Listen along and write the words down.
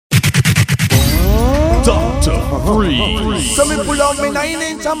Freeze. So me pull out me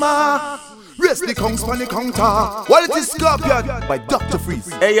 9-inch hammer. Rest the conks on the counter. While it is Scorpion by Dr.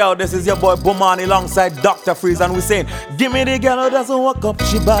 Freeze. Hey yo, this is your boy Bomani alongside Dr. Freeze, and we saying, give me the girl who doesn't walk up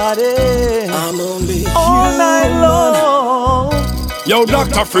she body. I'm only all night long. Yo,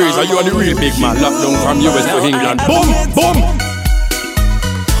 Dr. Freeze, are you the real big man? Lockdown from US to England. Boom, boom.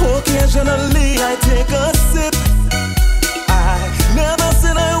 Occasionally I take a sip. I never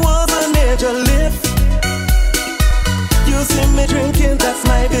said I was a major lift. You see me drinking, that's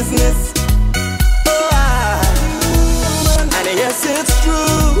my business. And yes, it's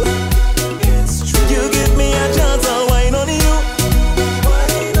true. You give me a chance, I'll wine on you.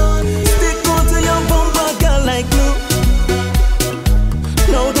 Stick onto your bumper, girl, like glue.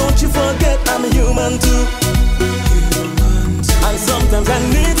 No, don't you forget, I'm human too. And sometimes I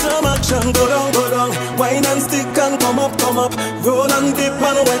need some action. Go down. Wine and stick and come up. Roll and dip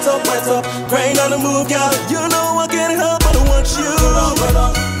and wet up. Grind and move, girl. You know I can't help but watch you.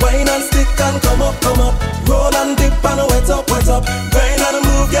 Wine and stick and come up. Roll and dip and wet up. Grind and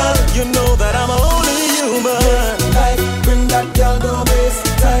move, girl. You know that I'm only human. Life, bring that girl, don't waste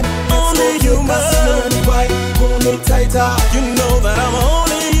time. Only human. Why hold me tighter? You know that I'm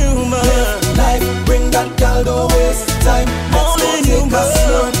only human. Life, bring that girl, don't waste time. Only human.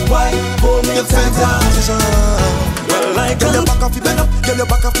 Why hold me tighter? Well, like Get your back off your bend up, get your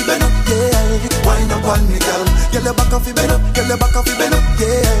back off your bend up, yeah. Wine up on me, girl. Get your back off your bend up, get your back off your bend up,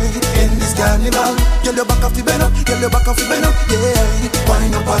 yeah. In this carnival, get your back off your bend up, get your back off your bend up, yeah.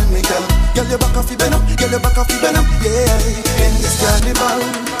 Wine up on me, girl. Get your back off your bend up, get your back off your bend up, yeah. In this carnival,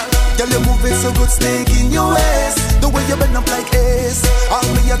 girl, you moving so good, snake in your waist. The way you bend up like ace. All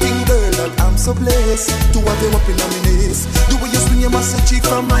me a king, girl, that I'm so blessed to have you up in my knees. The way you swing your muscle cheek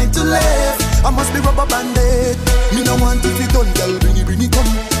from right to left, I must be rubber banded. Me no want if you done, girl, bring it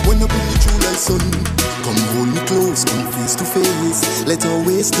come. When you bring it through like sun, come hold me close, come face to face. Let our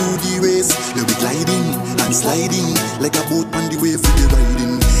waist do the race. Let we gliding and sliding like a boat on the wave for the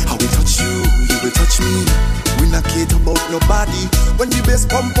riding. How we touch you, you will touch me. We not care about nobody. When the bass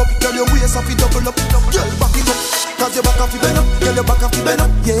pump up, tell your waist off it double up. Girl, back it up, cause your back off your bend up. Girl, your back off your bend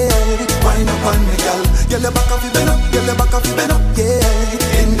up, yeah. Wine up on me, girl. Girl, your back off your bend up. Girl, your back off your bend up,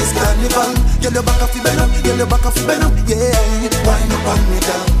 yeah. In this carnival, girl, your back off your bend up. Girl, your back off your bend up, yeah. Wine up on me,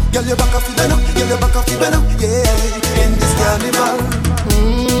 girl. Girl, your back off your bend up. Girl, your back off your bend up, yeah. In this carnival.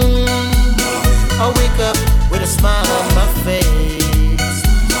 I wake up with a smile on my face.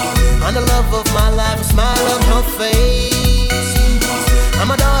 And the love of my life, a smile on her face. And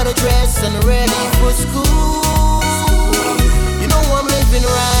my daughter dressed and ready for school. You know I'm living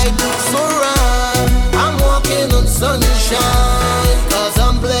right, so right. I'm walking on sunshine, cause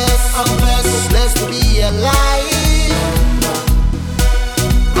I'm blessed to be alive.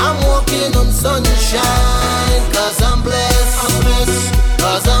 I'm walking on sunshine, cause I'm blessed,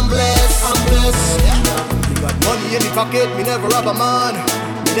 cause I'm blessed. You got money in the pocket, me never rob a man.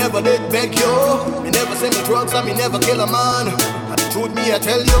 Me never did beg you. Me never send me drugs and me never kill a man. And the truth me I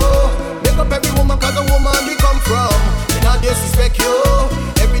tell you, make up every woman cause a woman we come from. Me not disrespect you.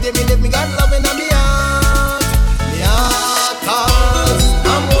 Every day me live me got love in me heart. Me heart cause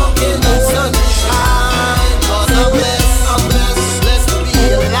I'm walking in sunshine. Cause I'm blessed to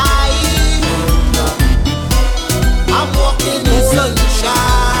be alive. I'm walking in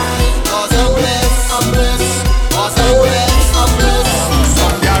sunshine. Cause I'm blessed, cause I'm blessed.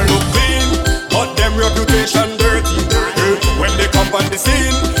 Reputation dirty. When they come on the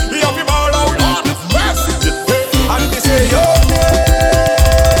scene, we have to ball out on the rest. And they say your name,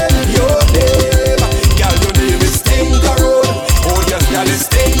 girl, your name is Stinker Road. Oh yes, girl, it's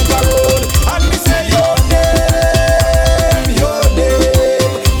Stinker Road. And they say your name,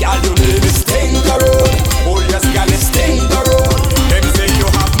 girl, your name is Stinker Road. Oh yes, girl, it's Stinker Road. Them say you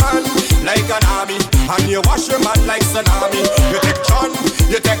have man like an army, and you wash your man like tsunami. You take John,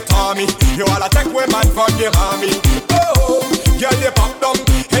 you take Tommy. You all attack women from your mommy. Oh, girl, you pop down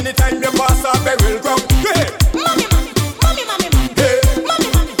anytime you pass a burial ground. Hey, mommy, hey, mommy.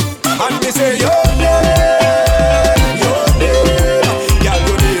 And they say your name, girl,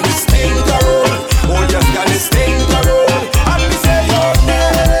 your name is Stinker Road. Oh yes, girl, it's Stinker Road. And they say your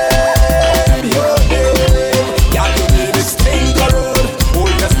name, girl, your name is Stinker Road. Oh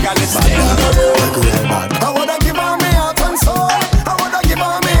yes, girl, it's Stinker Road. I wanna give her me heart and soul. I wanna give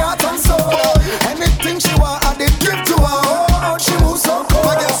her me heart and soul. Anything she want, I did give to her. Oh, she moves so cold.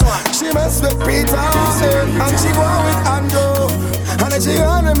 But guess what? She mess with Peter and she go with Andrew. And then she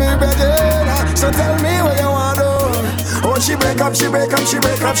gonna me better. So tell me what you want to. Oh, she break up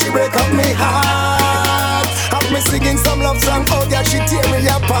me heart. Have me singing some love song. Oh, yeah, she tear me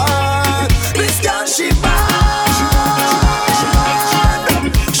apart. This girl, she bad.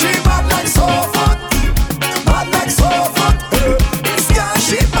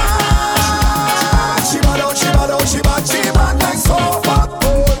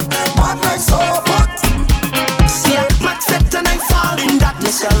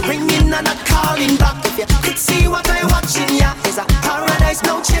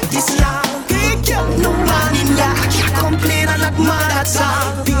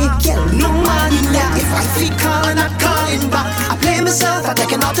 If he calling, I'm calling back. I play myself, I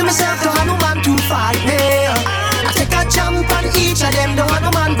take it out to myself. Don't have no man to fight me. I take a jump on each of them. Don't have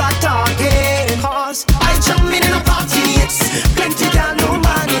no man back talking. Cause I jump in a party, it's plenty girl, no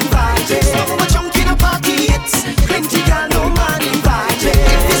man invited. So much jump in a party, it's plenty girl, no man invited.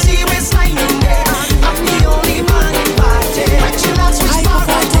 If you see we're sliding there, I'm the only man invited. Action that's which part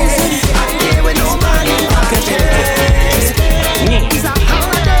I take. I'm there with no man invited. It's a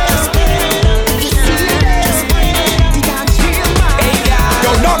holiday. You see it. You can't hear my.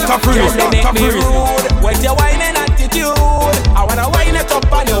 Yo, Dr. Freeze, Dr. Freeze. With your whining attitude, I wanna wind it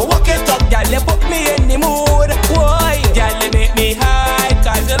up and you walk it up, girl. You put me in the mood. Boy, girl, you make me high,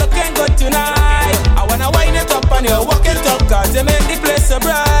 cause you're looking good tonight. I wanna wind it up and you walk it up, cause you make the place so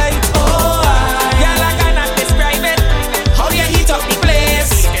bright. Oh, girl, I cannot describe it. How you heat up the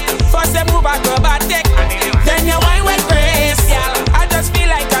place. First you move acrobatic, then you wine with grace. Girl, I just feel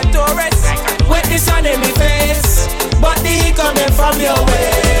like a tourist with the sun in my face, but the heat coming from your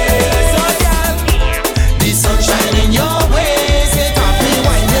way. So, girl, The sunshine in your ways, it got me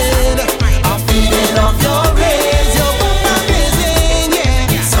winding. I'm feeding off your rays, your bumper blazing,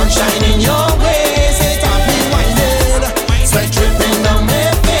 yeah. Sunshine in your ways, it got me winding. Sweat dripping down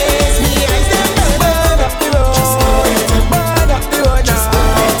my face, me eyes them burn up the road. burn up the road now.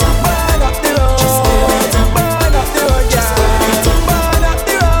 Burn up the road. Burn up the road, yeah. Burn up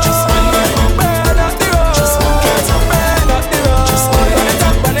the road. Burn up the road. Burn up the road. Burn it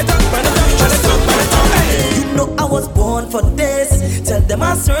up, burn it up, burn it up, burn it up, burn it up. You know I was born for this. Tell them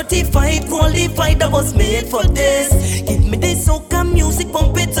I'm certified, qualified, I was made for this. Give me this soca music,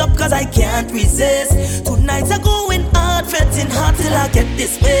 pump it up, cause I can't resist. Tonight's are going hard, fretting hard till I get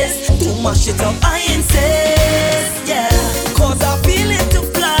dismissed. To mash it up, I insist, yeah. Cause I feel it to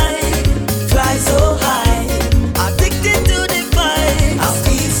fly, fly so high. Addicted to the vibe, I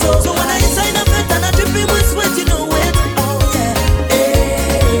feel so when I inside of it and I dripping with sweat, you know it. Oh yeah,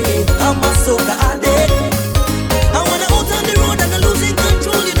 hey, I'm a soca addict. I wanna out on the road and I'm losing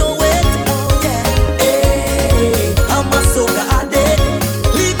control, you know it. Oh yeah, hey, I'm a soca addict.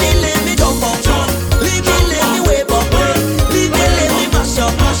 Leave me, let me jump up, leave me, let me wave up, leave me, let me mash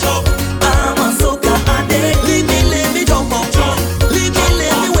up. I'm a soca addict. Leave me, let me jump up, leave me,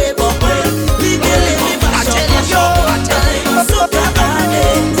 let me wave up, leave me, let me mash up. I'm a soca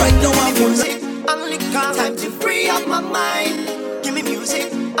addict. Right now I'm Music and liquor, time to free up my mind. Give me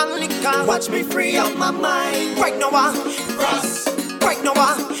music and liquor, watch me free up my mind. Right now I cross, right now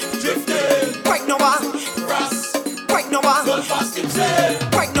I drifting, right now I cross, right now I go fast insane,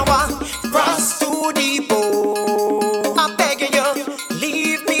 right now I cross too deep. Oh, I'm begging you,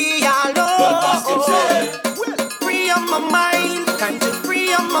 leave me alone. Go fast insane. Free up my mind, time to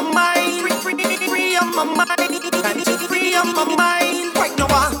free up my mind, free up my mind, time to free up my mind. Right now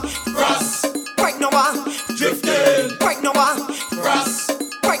I cross, right now I drifting, right now I cross,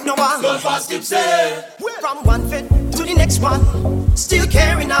 right now I go fast insane. From one fit to the next one, still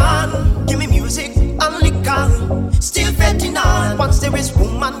carrying on. Give me music and liquor, still betting on. Once there is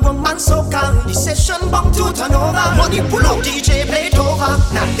woman, soca, the session bound to turn over. Money pull out, DJ play it over.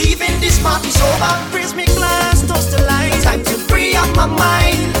 Not leaving this party sober. Raise me glass, toast the light. Time to free up my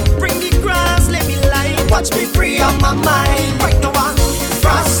mind. Bring the grass, let me light. Watch me free up my mind. Right now I'm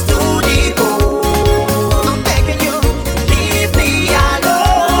frost to the bone. I'm begging you, leave me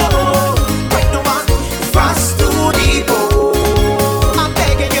alone. Right now I'm frost to the bone. I'm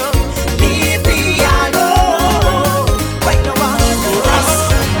begging you, leave me alone. Right now I'm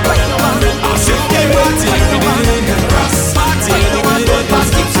frost. Right now I'm frost. Right now I'm frost. Right now I'm going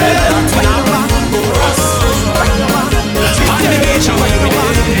past the trail. Right now I'm frost. Right now I'm on the beach. Right now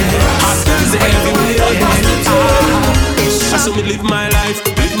I'm frost. I saw me live my life,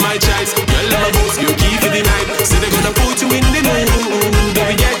 live my choice. Girl, I'm a boss, you key for the night. Say they're gonna put you in the mood, then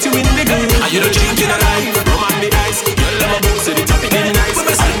we get you in the groove. And you don't drink in a life, rum on the ice. Girl, I'm a boss, so the topic is nice.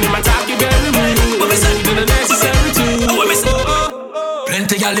 And them attack you very rude, but we send to the necessary too.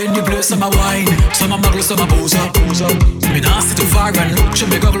 Plenty gal in the place, some a wine, some a muggle, some a booze up. Me not sit too far and look, should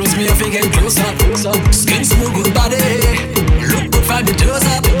make her close me if you get closer. Skin smooth, good body, look good from the toes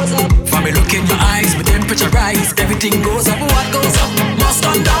up. From me look in your eyes, my temperature rise, everything goes up. What goes up must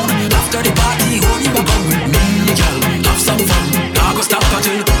come down. After the party, hold you back on with me, girl. Have some fun, now go stop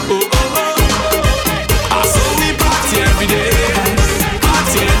until I saw we party every day,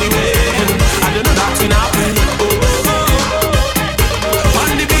 party anyway. I don't know that we not play. On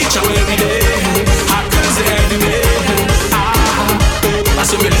the beach every day, hot girls everywhere. I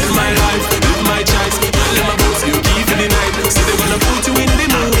saw me live my life, live my choice. Girl, I'm a boss, you keep in the night. Say they're gonna put you in the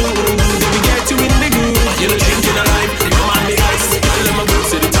mood, then we get you in the groove. You know drinking a life, you come on the ice. Girl, I'm a boss,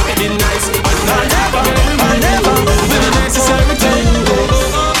 say the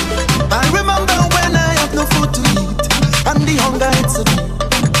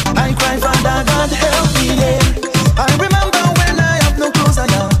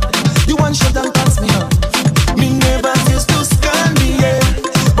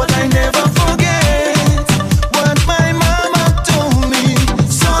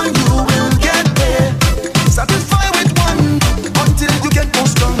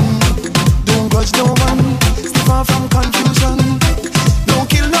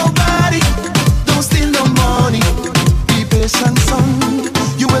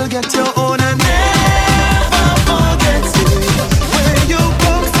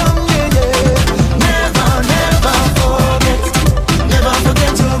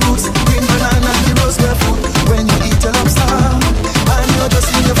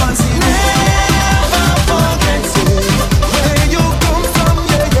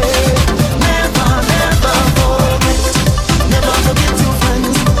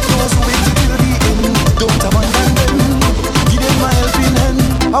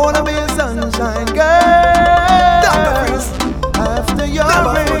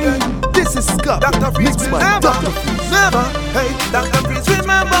Freeze, remember. Never, hey, Dr. Freeze,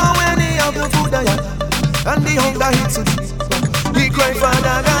 remember when he have the food I had and the hunger hits so deep. He cried, Father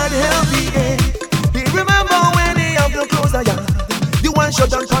God help me, yeah. He remember when he have the clothes I had, the one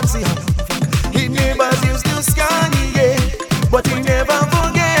shot and fancy hand. He neighbors used to scan, yeah, but he never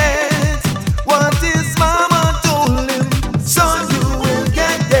forget what his mama told him. Son, you will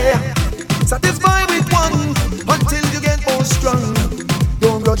get there. Satisfied with one until you get more strong.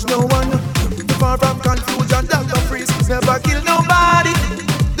 Don't grudge no one. Too far from confusion. Dr. Freeze never kill nobody.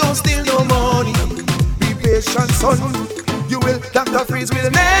 Don't steal no money. Be patient, son. You will, Dr. Freeze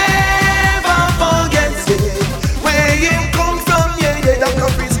will never forget, yeah, where you come from, yeah, yeah. Dr.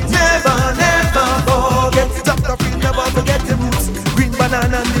 Freeze never forget. Dr. Freeze never forget the roots. Green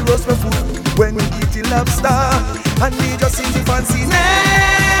banana and the roast for food. When we eat the lobster and we just eat the fancy.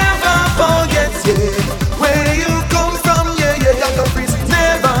 Never forget, yeah, where you come from, yeah, yeah. Dr. Freeze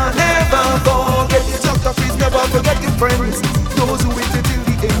never forget. Dr. Freeze never forget your friends. Those who wait till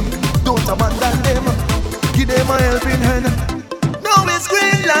the end. Don't abandon them. Give them a helping hand. Now it's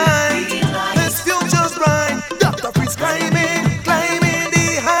green light. This future's bright. Dr. Freeze climbing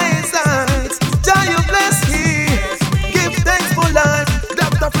the highest heights. Jah you bless me. Give thanks for life.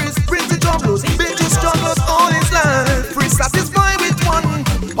 Dr. Freeze brings the troubles, been to struggles all his life. Freeze satisfied with one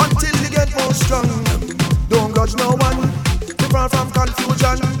until you get more strong. Don't grudge no one. Keep on from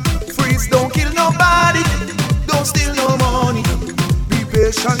confusion. Freeze don't kill nobody. Don't steal no money. Be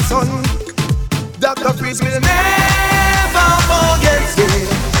patient, son. Dr. Freeze will never forget, yeah,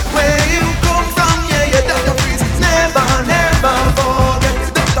 where you come from, yeah, yeah. Dr. Freeze never forget.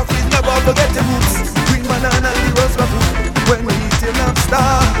 Dr. Freeze never forget the roots. Green banana, the rose of food. When we eat a lobster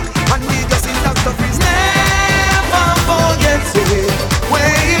and we just eat Dr. Freeze never forget, yeah,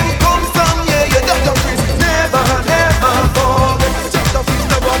 where you come from, yeah, yeah. Dr. Freeze never forget. Dr. Freeze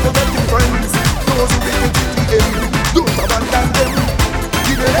never forget your friends. Those who make it till the end. Don't abandon them.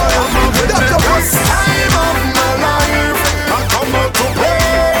 Give them a hand. Dr. Freeze. Time of my life, I come out to play,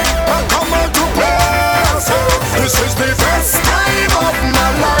 I come out to play. So this is the best time of my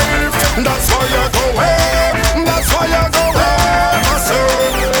life. That's why I go away, that's why I go away. I say,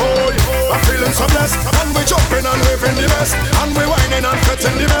 oh, I'm feeling so blessed, and we jumping and living the best, and we whining and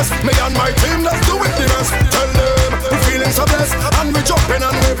fetting the best. Me and my team, let's do it the best. Tell them we're feeling so blessed, and we jumping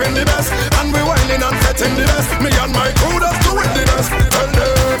and living the best, and we whining and fetting the best. Me and my crew, let's do it the best. Tell them.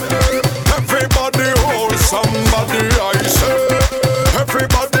 Everybody hold somebody, I say.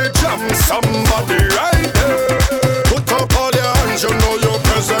 Everybody jam somebody right there. Put up all your hands, you know you're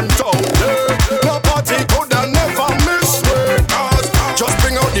present out there. No party could have never miss me. Cause just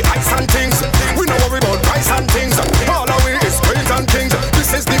bring out the ice and things. We don't worry about price and things. All our way is queens and kings.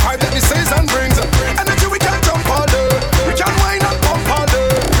 This is the vibe that the season brings. Energy we can jump all day. We can whine and pump all day.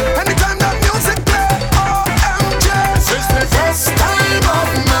 Anytime that music play, OMG. This is the first time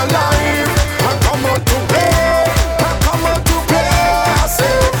of my life. I come out to play, I come out to play. I say,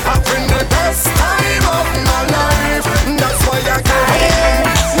 I've been the best time of my life. That's why I go home,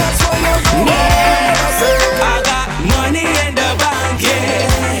 that's why I go home. I say, I got money in the bank,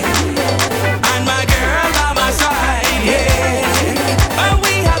 yeah, and my girl by my side, yeah, and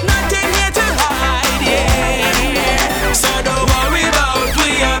we have nothing here to hide, yeah. So don't worry about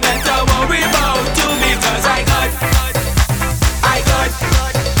we, you better worry about you, because I got.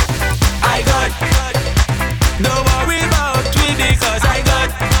 Don't worry about me because I got.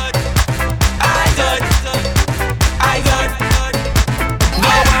 Don't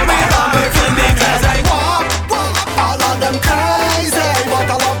worry about me because I got. All of them crazy, but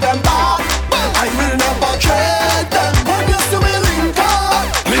I love them back. I will never trade them. When you see me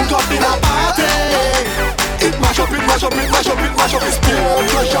link up in a party. It mash up, it mash up, it mash up, it mash up. It's pure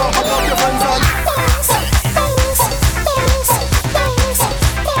pressure. I love your friends and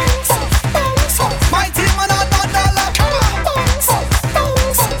my team and another lap.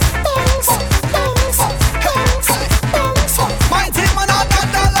 My team and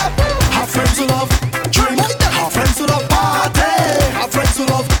another lap. Have friends who love drink, have friends who love party, have friends who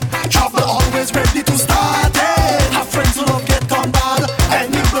love travel, always ready to start it. Have friends who love get on bad,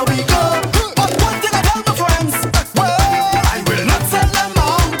 anywhere we go. But one thing I tell my friends, well, I will not sell them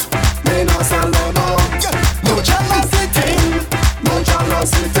out. May not sell them out. No jealousy thing, no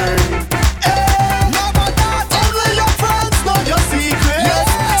jealousy thing. No, but not only your friends know your secret.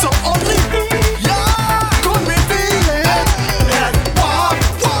 So only me, yeah, could be feeling. Walk,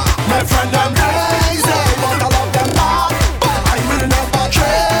 my friend, I'm crazy, but I love them bad. I will never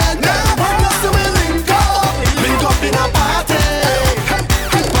trade them. When you see me link up in a party.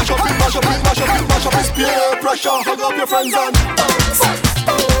 Mash up, mash up, mash up, mash up, it's peer pressure. Hug up your friends and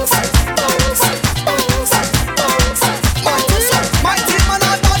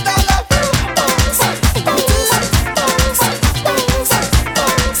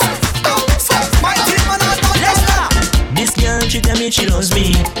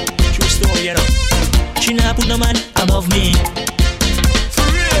true story, you know. She not put no man above me. For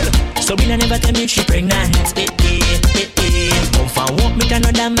real. So Bina never tell me she pregnant. Come for walk me to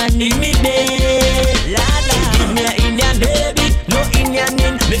another man in me bed. La la. She give me a Indian baby, no Indian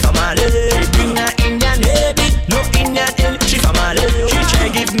in me family. Bring a Indian baby, no Indian in she family. She try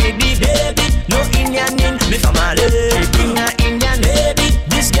give me the baby, no Indian in me family. Bring a Indian baby,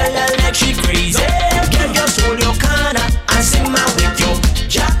 this girl I like she crazy. Girl just hold your corner and sing my with your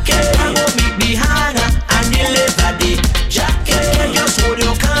jacket. I go meet the Hannah and deliver the jacket. Girl just hold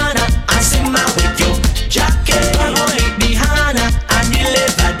your corner and sing my with your jacket. I go meet the Hannah and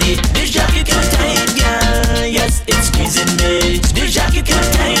deliver the jacket too tight, girl. Yes, it's squeezing me. The jacket too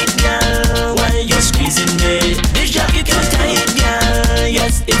tight, girl. Why you squeezing me? The jacket too tight, girl.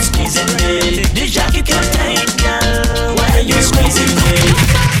 Yes, it's squeezing me. The jacket too tight, girl. Why you squeezing me?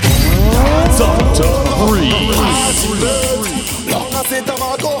 Long as it am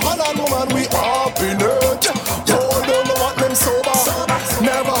alcohol and woman, we up in it. You all don't know what them sober.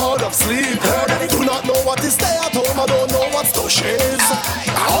 Never heard of sleep. Do not know what is stay at home. I don't know what's to shiz.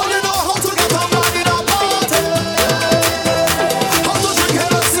 I only know how to get a man in a party. How to drink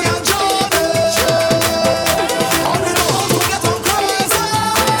Hennessy and Johnny. Only know how to get on crazy.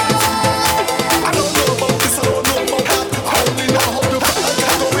 I don't know about this, I don't know about that. I only know how to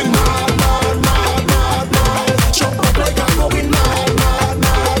get going mad. Jump up like I'm going mad.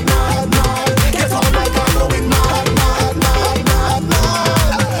 Get on like I'm going mad.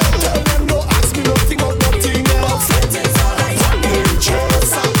 Tell them no ask me nothing about nothing else. Fucking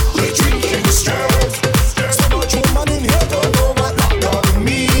chaser, we drinking straight. So much woman in here don't know what lockdown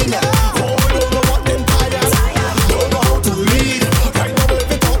mean. Oh, don't know what them tired. Don't know how to lead. Right now if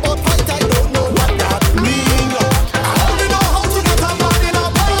it talk about fight, I don't know what that mean. I only know how to get a man in a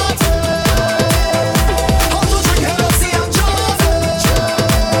party. How to drink Hennessy and Johnny.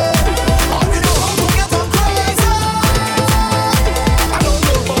 Only know how to get on crazy. I don't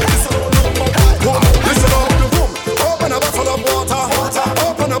know about this, I don't know about that. Listen up, the room. Open a bottle of water.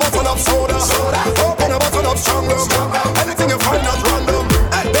 Open a bottle of soda. Open a bottle of strong rum. Anything you find at random.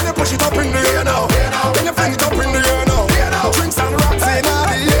 Then you push it up in the air now. Then you fling it up in the air now. Drinks and rocks in the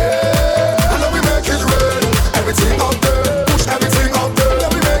air. And then we make it rain. Everything up there. Push everything up there. Then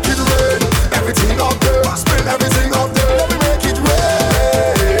we make it rain. Everything up there. Spin everything up there. Then we make it rain.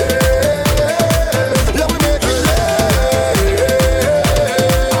 Then we make it rain.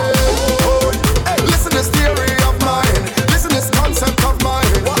 Listen this theory of mine. Listen this concept of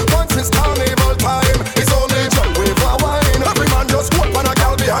mine. Once it's carnival time, it's only jump with a wine. Every man just walk on a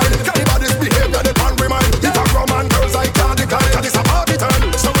gal behind. Anybody's behavior depend we mind. If a grown man girls I can't decline. And it's a party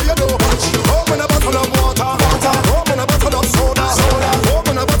time, so what you do? Open a bottle of water. Open a bottle of soda.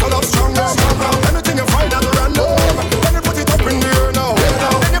 Open a bottle of strong rum. Anything you find at random. Then you put it up in the air now.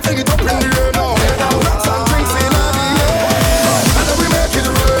 Then you fling it up in the air now. Rocks and drinks in the air. And then we make it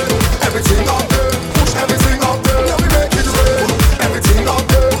rain. Everything up there. Push everything up there. Then we make it rain. Everything up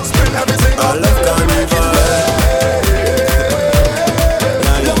there. Spin everything up there.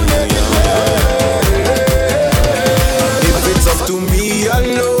 If it's up to me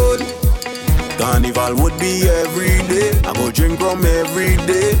alone, carnival would be every day. I go drink rum every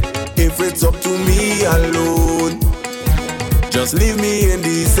day. If it's up to me alone, just leave me in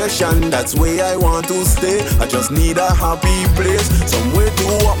the session, that's where I want to stay. I just need a happy place, somewhere to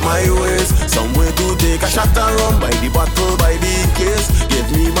walk my ways, somewhere to take a shot and run by the bottle, by the case. Give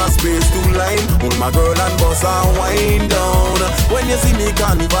me my space to line, hold my girl and bust and wind down. When you see me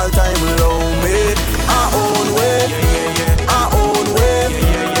carnival time, low me our own way, our own way,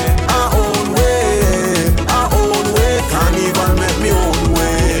 our own way, our own way. Carnival make me own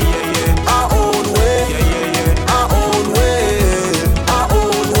way, our own way, our own way, our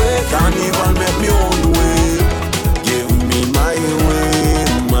own way. Carnival make me own way. Give me my way,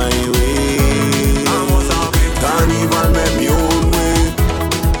 my way. Carnival make me own way.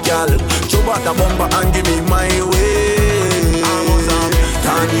 Girl, jump out the bumper and give me my way.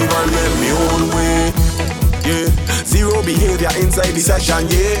 Carnival make me own way. Yeah, zero behavior inside the session,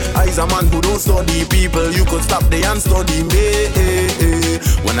 yeah. I's a man who don't study people. You could stop there and study me.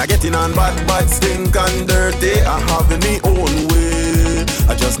 When I get in on bad, stink and dirty, I have me own way.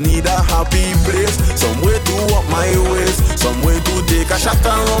 I just need a happy place, somewhere to walk my ways, somewhere to take a shot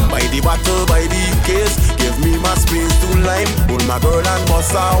and run by the bottle, by the case. Give me my space to line, hold my girl and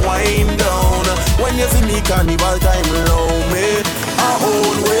bust a wind down. When you see me carnival time, love me our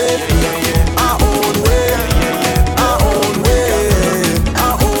own way, our own way, our own way,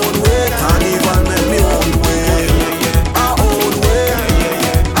 our own way. Carnival make me own way, our own way,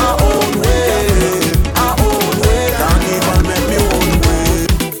 our own way, our own way. Carnival make me own way.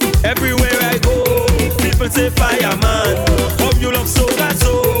 Everywhere I go, people say fireman. How you love soca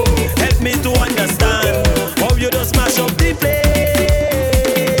so? Help me to understand. How you just smash up the place.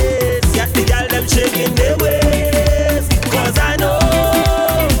 Got the girl them shaking their waist. Cause I know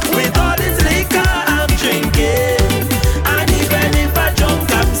with all this liquor I'm drinking, and even if I drunk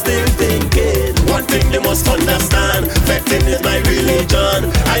I'm still thinking. One thing you must understand, fetting is my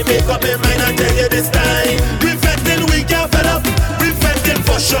religion. I make up my mind and tell you this time. We fetting, we can't fed up. We fetting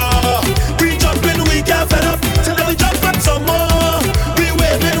for sure. We jumping, we can't fed up. So now we jump up some more. We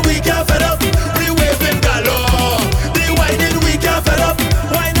waving, we can't fed up. We waving galore. The whining, we can't fed up.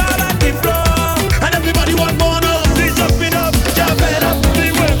 Wine all at the floor. And everybody want more now. We jumping up, can't fed up.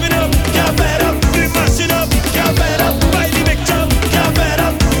 We waving up, can't fed up. We mashing up, can't fed up. By the big jump, can't fed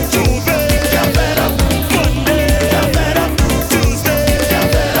up. Tuesday, can't fed up. Monday, can't fed up. Tuesday, can't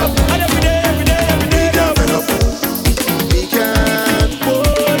fed up. And every day, can't fed up. We can't fed up.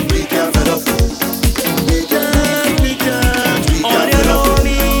 We can't fed up. We can't fed up.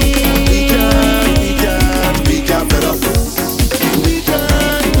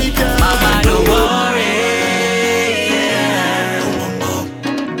 Mama, don't worry.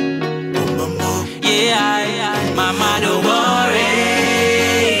 Yeah, Mama, don't worry.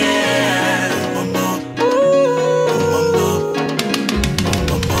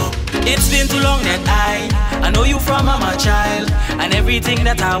 It's been too long that I know you from Mama child, and everything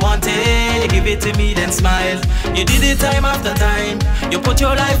that I wanted, you give it to me then smile. You did it time after time, you put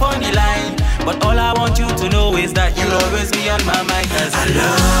your life on the line, but all I want you to know is that you'll always be on my mind. Cause I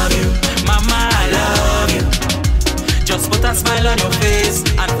love you, Mama, I love you. Just put a smile on your face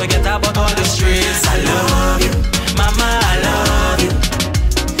and forget about all the stress. I love you, Mama, I love you.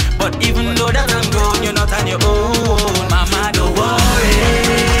 But even though that I'm grown, you're not on your own. Mama, don't worry.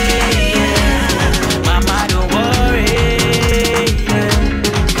 Mama, don't worry.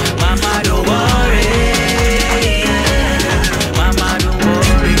 Mama, don't worry. Mama, don't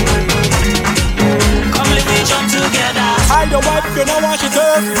worry. Come let me jump together. I don't wipe, you know what she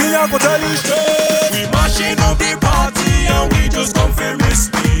does. Me I go tell you straight. We mashing up the party and we just come for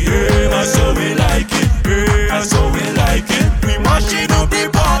misbehave. And so we like it, and so we like it. We mashing up the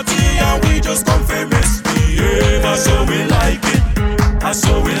party and we just come for misbehave. And so we like it, and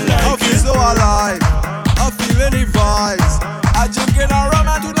so we like it. I feel so alive, I feel any vibes. I drinking a rum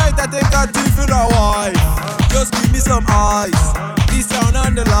and tonight I take a tea for the wife. Just give me some ice, the sound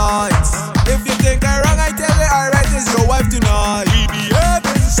and the lights. If you think I'm wrong, I tell you alright, it's your wife tonight. We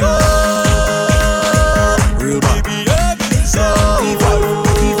behaving so real bad. We behaving so T5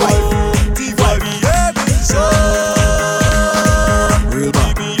 behaving so real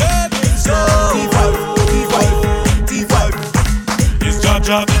bad. We behaving so T5 It's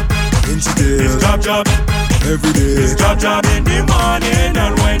job Vincy day. It's job Every day. It's job in the morning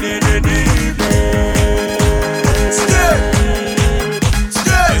and when in the evening. It's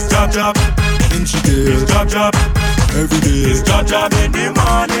job Vincy day. It's job Every day. It's job in the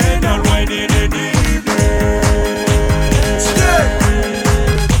morning and when in the evening.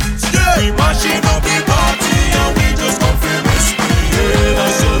 We mashing up the party and we just come for misbehave.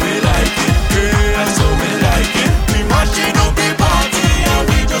 And so we like it, and so we like it. We mashing up the party and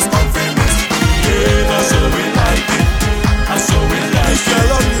we just come for misbehave. And so we like it, and so we like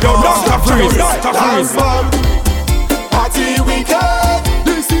it. Dr. Freeze. Party weekend,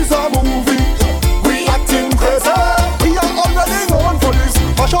 this is a movie. We acting crazy. We are already known for this.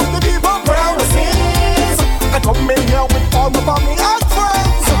 Mash up the people premises. I come in here with all my family and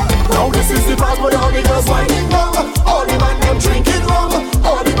friends. Now this is the part where all the girls winding down. All the man them drinking rum.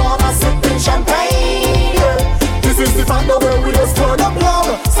 All the man are sipping champagne. This is the part where we just turn up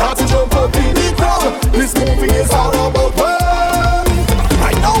loud. Start to jump up in the crowd. This movie is all about fun.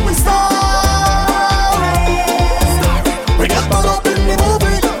 Right now we start. Bring up all up in the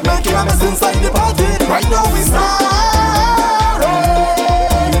movie. Make it happen inside the party. Right now we start.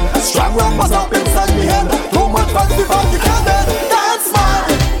 Strong rum was up inside the head. Too much fun the party can't end. That's man.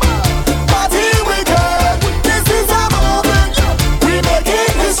 Party weekend. This is a movie. We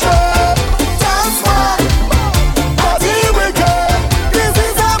making history. That's man. Party weekend. This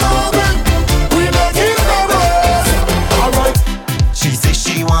is a movie. We making memories. Alright. She says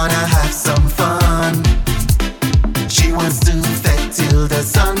she wanna have some fun. She wants to fete till the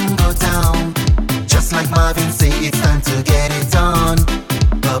sun go down. Just like Marvin say, it's time to get it on.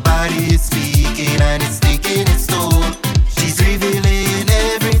 Her body is speaking and it's taking its toll. She's revealing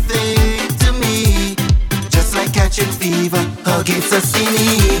everything to me. Just like catching fever, her gifts are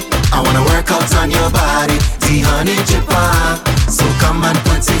see. I wanna work out on your body, the honey dripper. So come and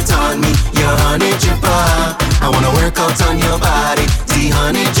put it on me, your honey dripper. I wanna work out on your body, the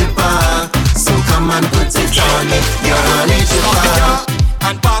honey dripper. and put it on me. You're on it too far.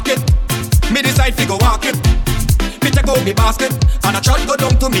 And park it. Me decide to go walk it. Me take out me basket and I try to go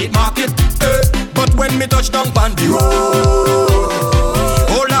down to meat market. But when me touch down on the road,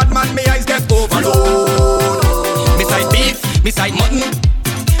 oh lord man, me eyes get overload. Me side beef, me side mutton,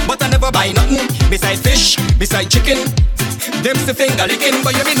 but I never buy nothing. Me side fish, me side chicken, them still finger licking,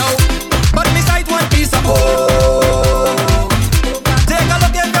 but you me know. But me side one piece of pork. Take a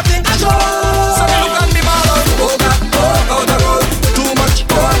look at everything I show. So me look at me ball out. Oh God, pork out the road. Too much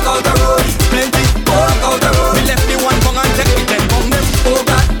pork out the road. Plenty pork out the road. Me left me one bung and take me 10 bung them. Oh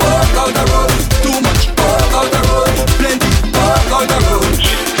God, pork out the road. Too much pork out the road. Plenty pork out the road.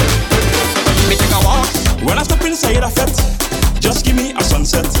 Me take a walk. When I step inside a fete, just give me a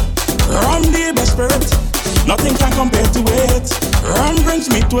sunset. Rum the best spirit, nothing can compare to it. Rum brings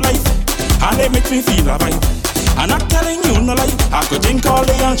me to life, and it makes me feel alive. I'm not telling you no lie, I could drink all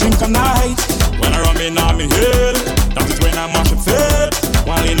day and drink all night. When I rum in on me head, that is when I mash up fit.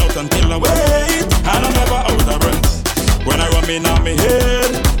 Whiling out until I wait, and I'm never out of breath. When I rum in on me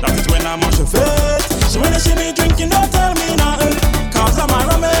head, that is when I mash up fit. So when you see me drinking, don't tell me nothing, cause I'm a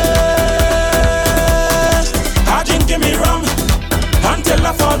rummage. I drink me rum until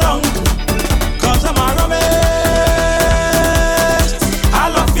I fall down, cause I'm a rummage. I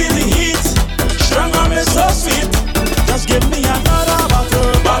love feeling heat, strong rum is so sweet. Just give me another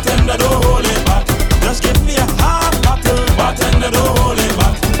bottle, bartender don't hold it back. Just give me a half bottle, bartender don't hold it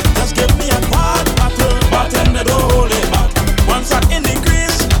back. Just give me a quart bottle, bartender don't hold it back. Once I'm in the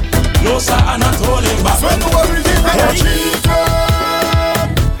grease, no sir, I'm not holding back. Swear to everything I achieve.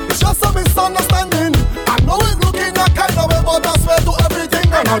 It's just a misunderstanding. I know it's looking a kind of way, but I swear to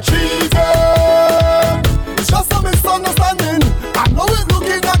everything I'm achieving. It's just a misunderstanding. I know it's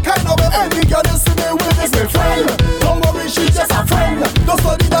looking a kind of way. Any girl you see me with is my friend. Don't worry, she's just a friend. Don't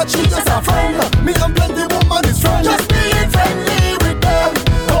study that she's just a friend. Me and plenty woman is friends. Just being friendly with them.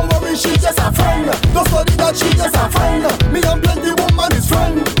 Don't worry, she's just a friend. Don't study that she's just a friend. Me and plenty woman is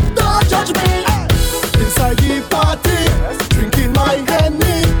friend. Don't judge me. Inside the party, drinking my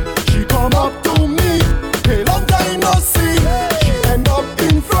Henny, she come up to me. Hey, long time no see. She end up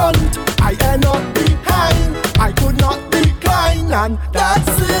in front, I end up behind. I could not decline, and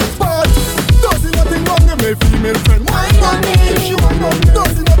that's it. But does it nothing wrong if my female friend wine on me? If she want up,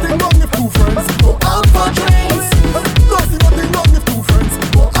 does it nothing wrong if two friends go out for drinks? Does it nothing wrong if two friends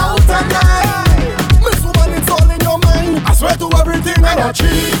go out at night? Miss woman, it's all in your mind. I swear to everything I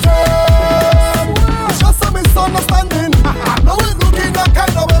achieve. It's just a misunderstanding. I know it's looking a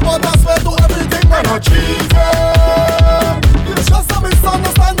kind of way, but I swear to everything I achieve. It's just a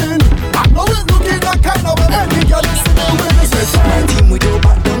misunderstanding. I know it's looking a kind of way. Any girl is sitting with this face. My team we don't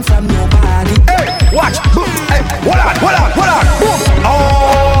back down from nobody. Hey, watch, boom, hey, hold on, boom.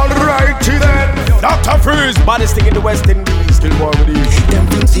 Alrighty then, Dr. Freeze, baddest thing in the West Indies, still more with these. Them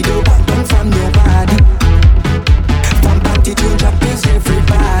Vincy don't back down from nobody. From party to Japanese,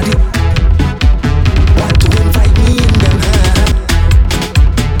 everybody want to invite me in them hand.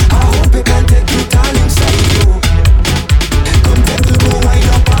 I hope you can take it all inside you. Come take to go wind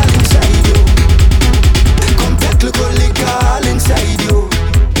up all inside you. Come take to go liquor all inside you.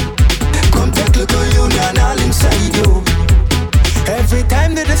 Come take to go union all inside you. Every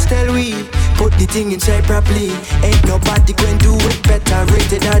time that they tell we put the thing inside properly, ain't nobody going do it better.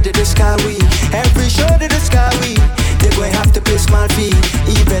 Rated out of the sky we. Every show to the sky we. They gon' have to pay small fee.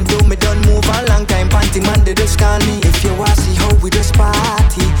 Even though me done move a long time, panty man they just call me. If you wanna see how we just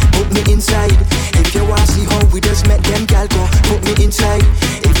party, put me inside. If you wanna see how we just met them gal go, put me inside.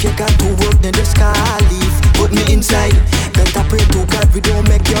 If you got to work then just call leave, put me inside. Better pray to God we don't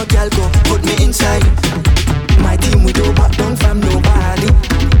make your gal go, put me inside. My team we don't back down from nobody.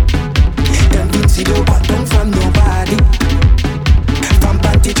 Them Vincy don't back down from nobody. From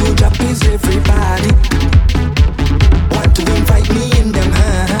party to Japanese everybody want to invite me in them,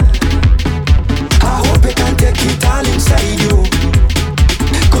 huh? I hope you can take it all inside you.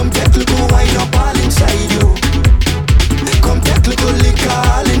 Come take little wine up all inside you. Come take little liquor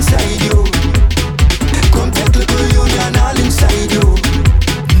all inside you. Come take little union all inside you.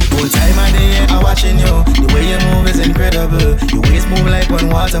 Full time of the year I'm watching you. The way you move is incredible. Your waist move like one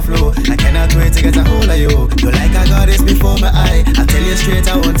water flow. I cannot wait to get a hold of you. You like I got this before my eye. I tell you straight,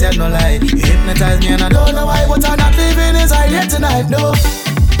 I won't tell no lie. You hypnotize me and I don't know why, but I'm not leaving inside here tonight, no.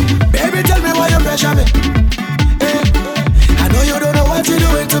 Baby, tell me why you pressure me. Hey, I know you don't know what you're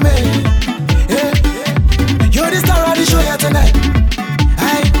doing to me. Hey, you're the star of the show here tonight.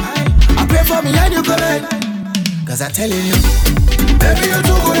 I pray for me and you collect. Cause I'm telling you, baby, you're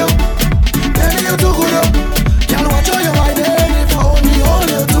too good, yo. Baby, you're too good, yo. Can't watch all your white if I only hold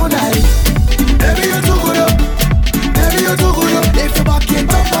you tonight. Baby, you're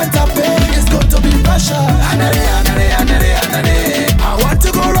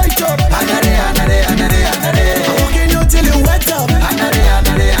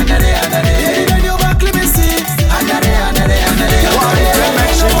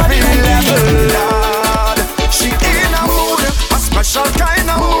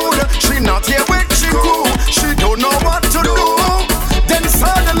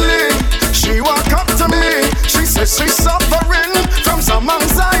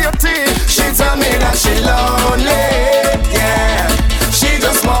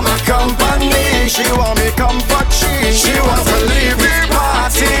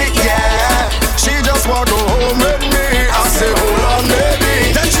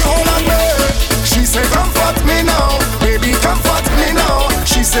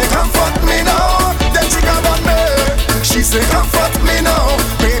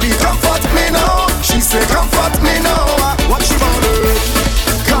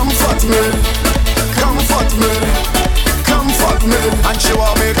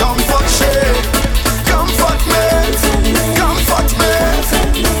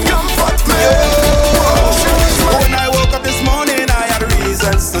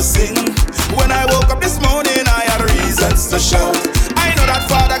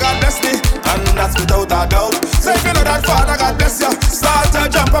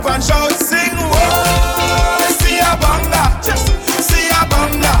up and shout, sing, whoa, see a banga, see a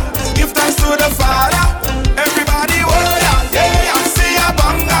banga. Give thanks to the Father. Everybody, whoa, yeah, see a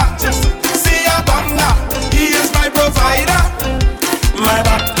banga, see a banga. He is my provider. My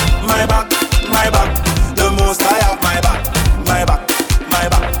back, my back, my back. The most I have my back, my back, my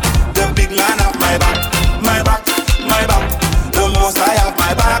back. The big man have my back, my back, my back. The most I have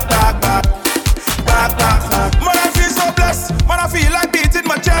my back, back, back, back, back, back. Man, I feel so blessed. Man, I feel like beating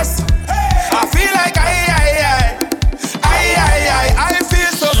my chest. I feel like I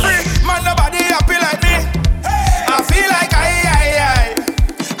feel so free. Man, nobody happy like me. I feel like I.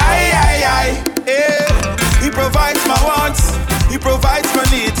 He provides my wants. He provides my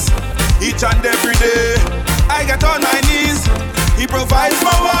needs. Each and every day, I get on my knees. He provides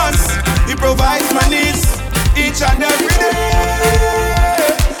my wants. He provides my needs. Each and every day.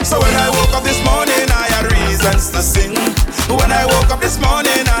 So when I woke up this morning, I had reasons to sing. When I woke up this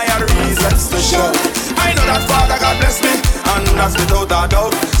morning, I had reasons to shout. I know that Father God bless me, and that's without a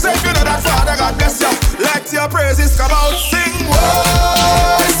doubt. So if you know that Father God bless you, let your praises come out. Sing,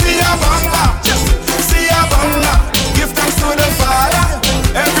 whoa, see a banga, see a banga. Give thanks to the Father.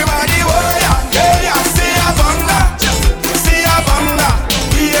 Everybody, whoa, yeah, see a banga, see a banga.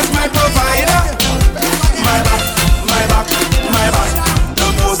 He is my provider. My back, my back, my back. The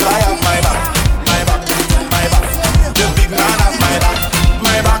most I have my back, my back, my back. The big man has my back,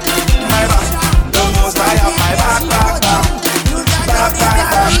 my back, my back. The most I have my back, back, back, back, back,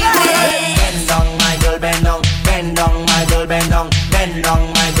 back. Bend down, my girl, bend down, bend down, my girl, bend down, bend down,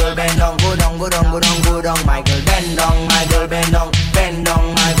 my girl, bend down, go down, go down, go down, go down, my girl, bend down, my girl, bend down, bend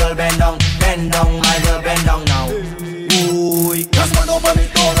down, my girl, bend down, bend down, my girl, bend down now. Ooh, just man over me,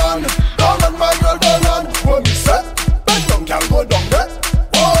 don't run, my girl, don't run. When me set, bend down, girl, go down there.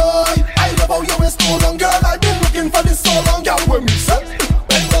 Boy, I love how you waist go down, girl. I've been looking for this so long, girl. When me set,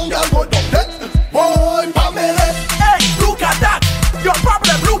 bend down, girl, go down there. Boy, Pamela, hey, look at that. Your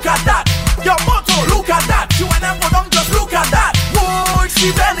problem, look at that. Your motto, look at that. You and them go down, just look at that. Whoa,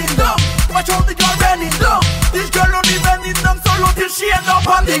 she bending down. Watch out the girl bending down. This girl only bending down so low till she end up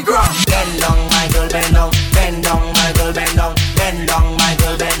on the ground. Bend down, my girl, bend down, bend down, my girl, bend down, bend down, my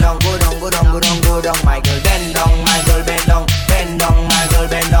girl, bend down, go down, go down, go down, go down, my girl, bend down, my girl, bend down, bend down, my girl,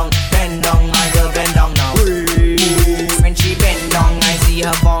 bend down, bend down, my girl, bend down now. When she bend down, I see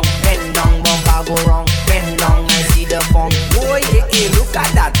her bong, bend down, bumper go wrong, bend down, I see the bong. Oh yeah, look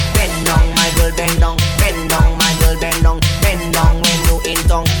at that. Bend down, my girl, bend down, bend down, my girl, bend down, bend down when you in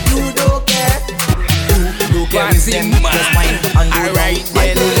tongue. You don't care. Look at them, alright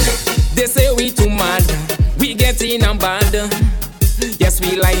then. They say we too mad, we getting a bad. Yes,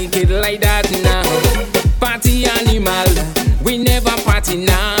 we like it like that now. Party animal, we never party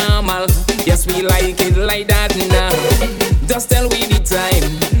normal. Yes, we like it like that now. Just tell we the time,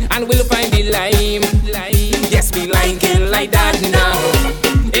 and we'll find the lime. Yes, we like it like that now.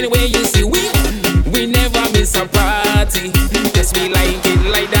 Anyway, you see, we never miss a party. Yes, we like it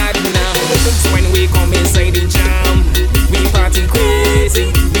like that now. So when we come inside the jam, we party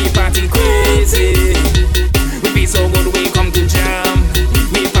crazy, we party crazy. We feel so good, we come to jam.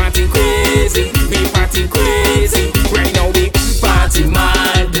 We party crazy, we party crazy. Right now we party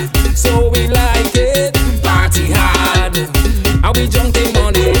mad, so we like it. Party hard, and we junking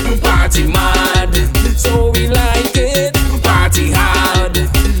money. Party mad, so we like it. Party hard.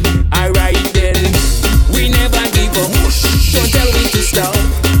 Alright then, we never give up. Don't tell me to stop.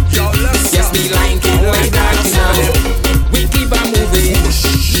 Yes, we like it like that now. We keep on moving.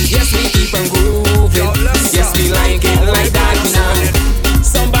 Yes, we keep on grooving. Yes, we like it like that now.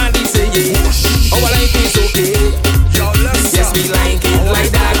 Somebody say yeah, our life is okay. Yes, we like it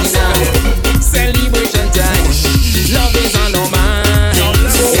like that now. Celebration time, love is on our mind.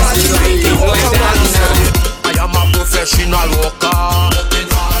 Yes, we like it like that now. I am a professional worker,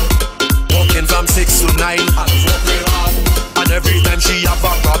 working from 6 to 9. And every time she have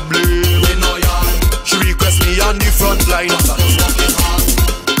a problem, she requests me on the front line.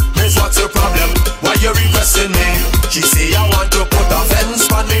 Miss, what's your problem? Why you requesting me? She say I want to put a fence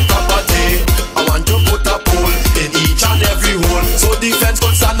on me property. I want to put a pole in each and every hole, so the fence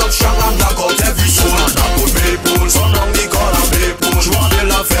could stand up strong and block out every soul. And I put maple, some round the corner maple. She want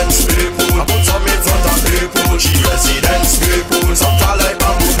build a fence maple. I put some in front of maple. She residence maple, some tall like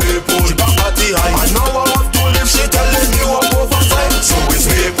bamboo maple. She property high, I know I have to live. She telling me what over time. So it's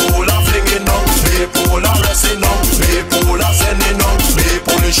maple, I'm flinging down. Maple, I'm resting down. Maple, I'm sending down.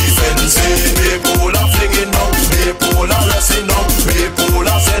 Maple, she fencing. Maple, I'm flinging down. Maple, I'm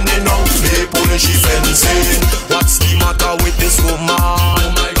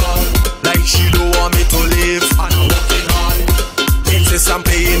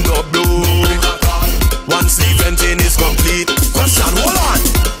champagne go blue. Once the venting is complete, question, hold on.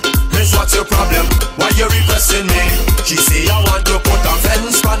 Miss, what's your problem? Why you requesting me? She say I want to put a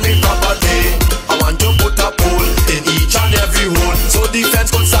fence on the property. I want to put a pole in each and every hole, so the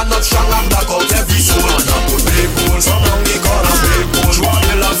fence could stand up strong and block out every soul. And I put big poles around the corner, big poles. Draw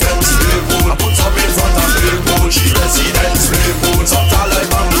the fence, big pole. I put some in front of big pole. She residence, big pole. Some tall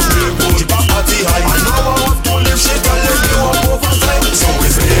like bamboo, big pole. She property high. I know I have to live, she telling me up over time. So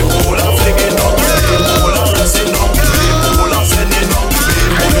it's big pole, I'm flicking up, big pole, I'm pressing up, big pole, I'm sending up,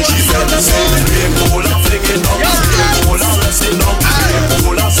 big pole. She said the same, big pole, I'm flicking up, big pole, I'm pressing up, big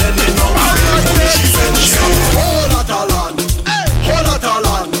pole, I'm sending up, big pole. She said the same. Whole lot of land, whole lot of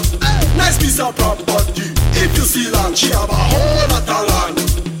land. Nice piece of property. If you see land, she have a whole lot of land,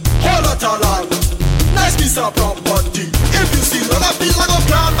 whole lot of land. Nice piece of property. If you see land, I feel like a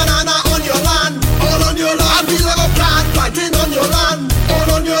plant banana on your land, all on your land. I feel like a plant planting on your land,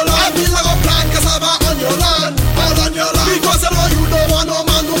 all on your land. I feel like a plant cassava on your land, all on your land. Because I know you don't want no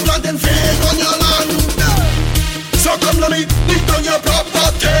man who planting fig on your land. So come let me dig down your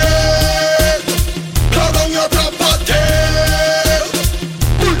property, plow down your property,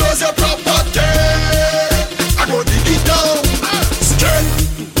 bulldoze your property. I go dig it down.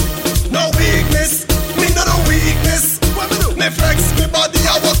 Strength, no weakness. Me no weakness. Me flex me body,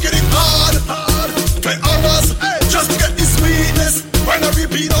 I work it hard. For hours, just to get this sweetness. When I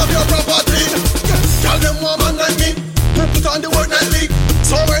repeat of your property, tell them woman like me, who put on the word nightly.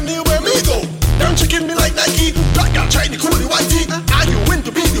 So anywhere me go, them chicken me like Nike. Black girl try to cool the whitey, and you win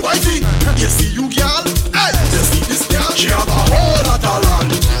to be the whitey. You see you girl, you see this girl. She have a whole lot of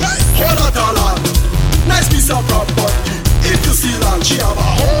land, whole lot of land. Nice piece of property. If you see land, she have a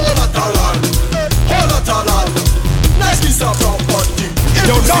whole lot of land, whole lot of land. Nice piece of property.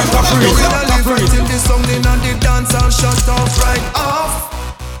 Yo, Dr. Freeze, Dr. Freeze. Till the song in and the dance and shut off, right off,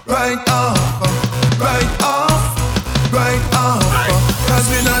 right off, right off, right off. Cause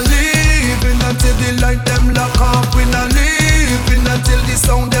we not leaving until the light them lock off. We not leaving until the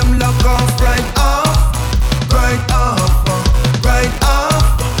sound them lock off, right off, right off, right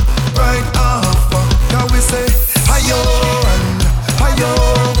off, right off. Now we say hi-yo and hi-yo,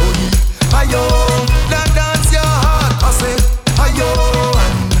 hi-yo. Now dance your heart. I say hi-yo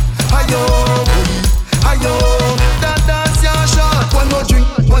and hi-yo, hi-yo. Now dance your shot. One more drink,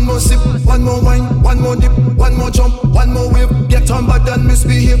 one more sip, one more wine, one more dip, one more jump, one more wave. Get on bad and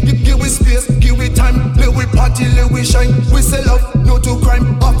misbehave. Give we space, give we time. Let we party, let we shine. We say love, no to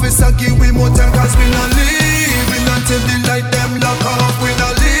crime. Officer, give we more time. Cause we not leaving until the light them lock off. We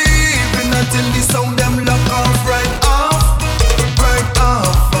not leaving until the sound them lock off. Right off, right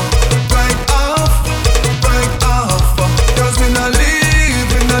off, right off, right off. Cause we not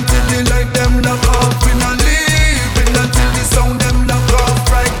leaving until the light them lock off. We not leaving until the sound them lock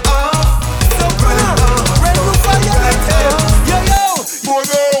off. Right off, right off. Yo,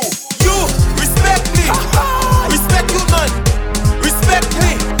 Bono, you respect me, respect you man, respect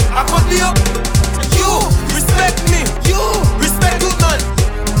me. I put me up. You respect me, you respect you man,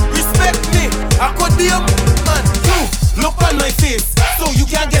 respect me. I could be up man. You look on my face, so you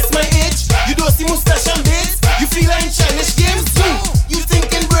can't guess my age. You don't see mustache and beards. You feel like childish games. You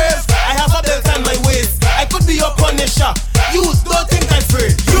thinking brave. I have a belt on my waist. I could be your punisher. You don't think I'm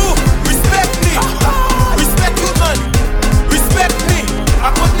afraid. You respect me, respect you man, respect me. I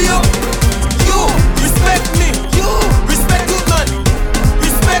could be up. You respect me, you respect you man,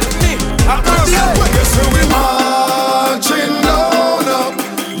 respect me. I could be up. You see we marching down up.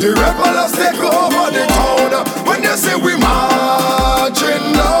 The rebels take over the town. When you say we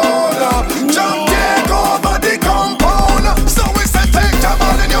marching down up, jump take over the compound. So we say take your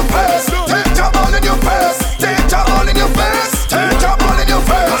ball in your face, take your ball in your face, take your ball in your face, take your ball in your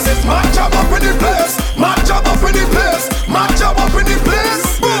face. And it's match up in the place, match up in the place, match up in the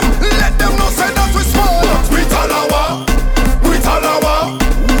place. Boom, let them know say that we small. We talawa, we talawa,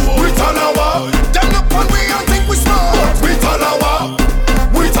 we talawa. Them look on we and think we small. We talawa,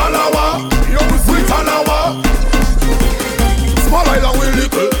 we talawa, we talawa. Small island we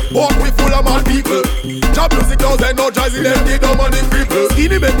little, but we full of mad people. Job music does energizing them, give them money people.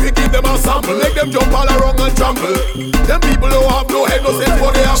 Skinny make we give them a sample, make them jump all around and trample. Them people who have no head, no sense,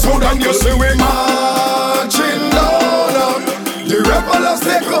 but they have sound and you see we marching down up. The rebels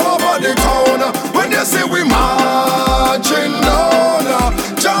take over the town. When you say we marching down up,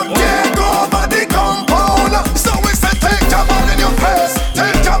 jump take over the compound. So we say take your ball in your face,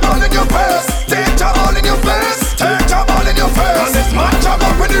 take your ball in your face, take your ball in your face, take your ball in your face. And it's match up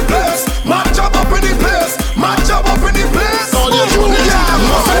in the place, match up in the place, match up in the place. All you do is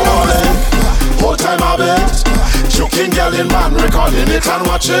whole time I bet. Joking girl in man, recording it and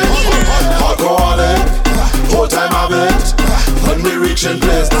watching. Alcoholic, whole time I bet. When we reaching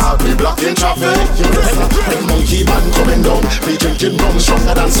place, now we blocking traffic. When monkey man coming down, we drinking rum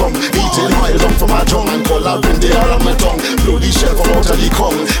stronger than some. Eating oil down from my tongue and collaring the air on my tongue. Blow the shell from out of the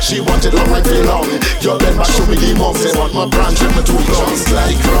Kong. She wanted long like they long. Girl then back show me the mom. They want my branch with my two lungs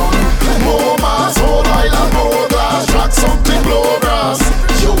like rum. More mass, whole oil and more glass. Track something blow grass.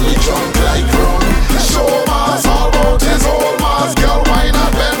 Yo, we drunk like rum. Show mass, all about his whole mass. Girl, wine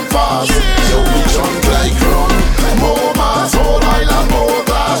and bend fast. Yo, we drunk like rum. More mass, whole oil and more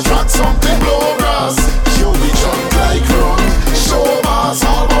glass. Track something blow grass. Yo, we drunk like rum. Show mass,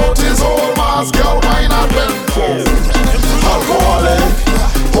 all about his whole mass. Girl, wine and bend fast. Alcoholic,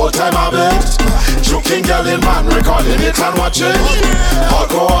 whole time I bet. Joking girl in man, recording it and watching.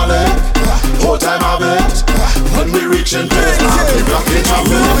 Alcoholic, whole time I bet. When we reaching place, now we blocking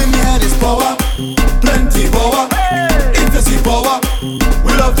traffic. In the head is power, plenty power. If you see power,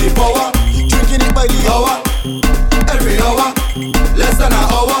 we love the power. Drinking it by the hour, every hour. Less than an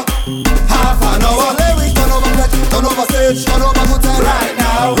hour, half an hour. So we turn over plate, turn over stage, turn over good time. Right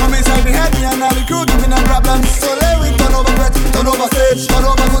now, come inside the head, me and all the crew giving them problems. So we turn over plate, turn over stage, turn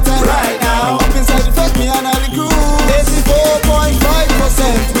over good time. Right now, up inside the fest, me and all the crew.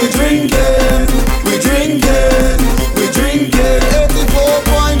 84.5%, we drinking, we drinking, we drinking.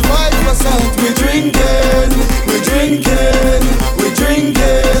 84.5%, we drinking, we drinking, we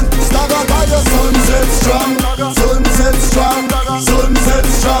drinking. Stagger by your sunset strong, sunset strong, sunset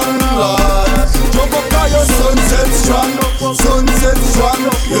strong, Lord. Jump up by your sunset strong, sunset strong,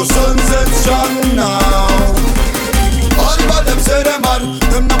 your sunset strong now. All the bad them say them bad,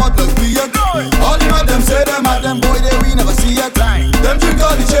 them not bad like we yet. All the bad them say them bad, them boy they we never see yet. Them drink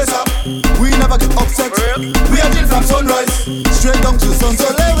all the chaser, we never get upset. We are chill from sunrise, straight down to the sun.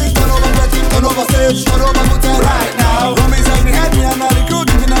 So lay we turn over plate, turn over stage, turn over good time. Right now, come inside the head, me and all the crew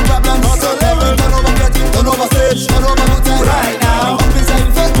giving them problems. So lay we turn over plate, turn over stage, turn over good time. Right now, up inside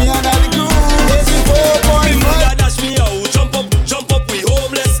the fest, me and all the crew. 84.5. Dash me out, jump up, we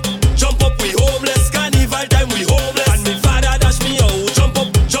homeless. Jump up, we homeless. Carnival time, we homeless. And me father dash me out, jump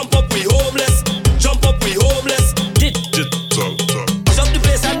up, we homeless. Jump up, we homeless. Push up the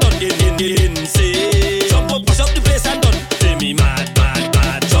place and done insane. Jump up, push up the place and done. Say me mad.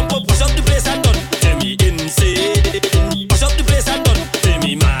 Jump up, push up the place and done. Say me insane. Push up the place and done. Say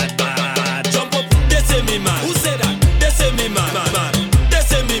me mad. Jump up, they say me mad. Who said that? They say me mad. They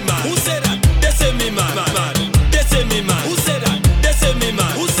say me mad. Who said that? They say me mad. They say me mad. Who said that? They say me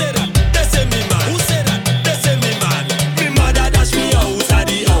mad. Who said that? They say me mad. Who said that? They say me mad. Me mother dash me out of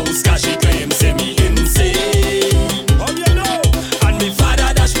the house 'cause she claims say me insane. How you know? And me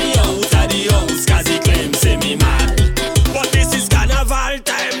father dash me out of the house 'cause he claims say me mad. But this is carnival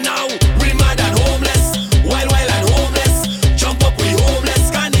time now. We mad and homeless, wild and homeless. Jump up, we homeless.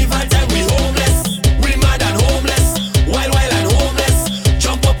 Carnival time, we homeless. We mad and homeless, wild and homeless.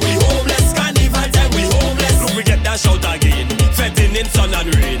 Jump up, we homeless. Carnival time, we homeless. Look, we get that shout again. Fetting in sun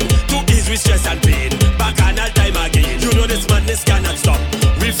and rain. To ease with stress and pain. Bacchanal time again. You know this madness cannot stop.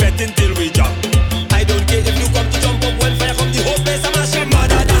 We fetting till we jump. I don't care if you come to jump up when fire come the whole place. I'm a shame.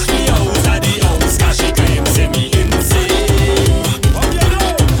 Mother dash me out of the house 'cause she claims say me insane. How you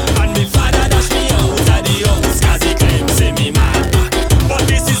know? And me father dash me out of the house 'cause he claims say me mad. But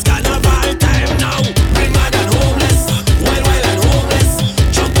this is carnival time now. We mad and homeless, wild and homeless.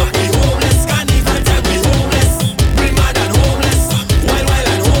 Jump up, we homeless. Carnival time, we homeless. We mad and homeless, wild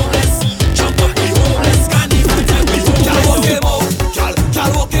and homeless. Jump up, we homeless. Carnival time, we homeless. Gal walk him out,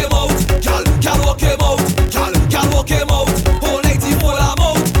 gal walk him out, gal walk him out, gal walk him out. Whole night he full of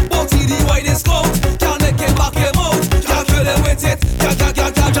mouth, bounty the wine is cold. Gal make him back him out, gal kill him with it, gal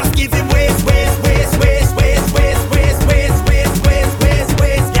just give him waist,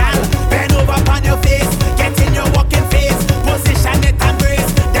 gal. Bend over upon your face, get in your walking face, position it and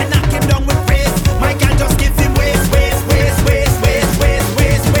brace, then knock him down with grace. My gal just give him waist.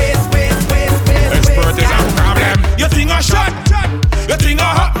 Expert is a problem. You think I shot? You think I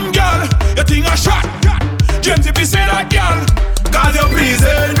happen, girl? You think I shot? James, if you say that, girl, 'cause you're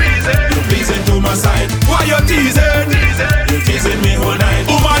pleasing to my side. Why you teasing? You teasing me all night.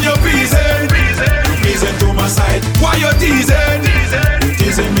 Woman, you're pleasing to my side. Why you teasing? You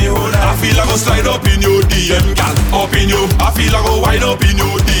teasing me all night. I feel like I go slide up in your DM, gal. Up in you. I feel like I go wind up in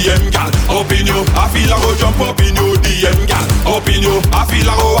your DM, gal. Up in you. I feel like I go jump up in your DM, gal. Up in you. I feel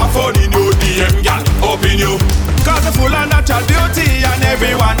like I go have fun in your DM, gal. Up in you. 'Cause you're full of natural beauty and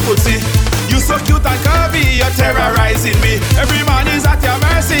everyone could see. You so cute and curvy, you're terrorizing me. Every man is at your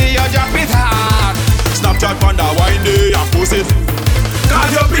mercy, you drop it hard. Snapchat on the wine day and post it.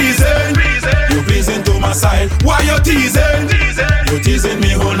 Cause you're pleasing, you pleasing to my side. Why you teasing? You teasing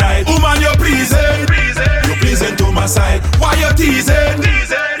me whole night. Woman, you're pleasing, you pleasing to my side. Why you teasing?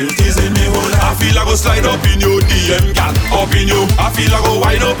 You teasing me whole night. I feel I go slide up in your DM, gal. Up in you. I feel I go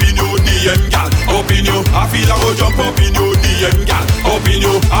wind up in your DM, gal. Up in you. I feel I go jump up in your DM, gal. Up in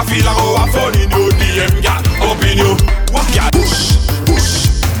you. I feel I go have fun in your DM, gal. Up in you. What gal? Push,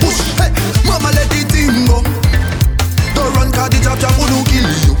 push, push. Hey, mama let the thing go. Don't run 'cause the jab wouldn't kill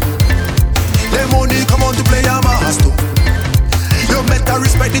you. The money come on to play a master. You better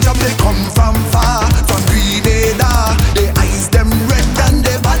respect the job, they come from far. From Grenada, the eyes them red and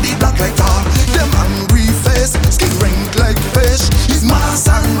the body black like tar. Them angry face, skin rank like fish. His mass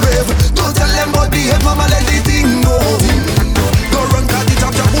and brave. Don't tell them about the head, mama let the thing go. Don't run 'cause the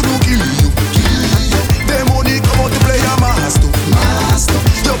jab wouldn't kill you. The money come on to play a master.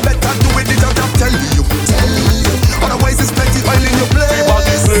 You better do it, the jab tell you. Otherwise it's plenty oil in your plate.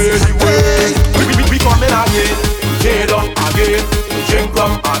 We coming again, get up again, drink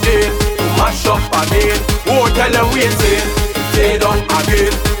up again, mash up again. Oh, tell them we ain't saying, get up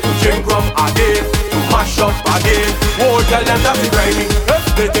again, drink up again, mash up again. Oh, tell them that we grimy.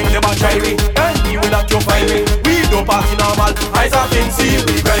 They think they might try me, and we will not find me. We don't party normal, eyes are Vincy,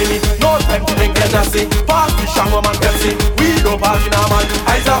 we grimy. No time to drink Hennessy, pass the Shangham and Pepsi. We don't party normal,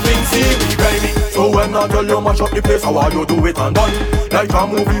 eyes are Vincy, we grimy. So when I tell you mash up the place, how you do it and done? Like a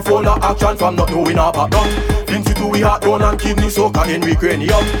movie full of action from not knowing about done. Vincy to we heart down and kidney soca in we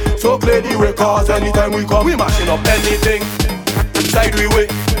cranium. So play the records anytime we come, we mashing up anything. Inside we way,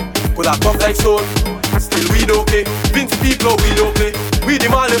 cause I tough like stone. Still we don't play, Vincy people we don't play. We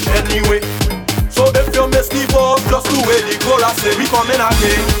demolish anyway. So if you miss the balls, just do it the chorus say we coming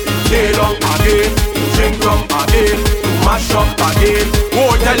again. Get up again, drink rum again, mash up again.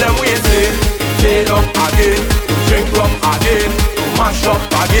 Oh, tell them we ain't say. Get up again, drink rum again, mash up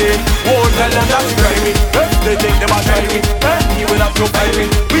again. Oh, tell them that we grimy. They think they might try me, and he will have to fight me.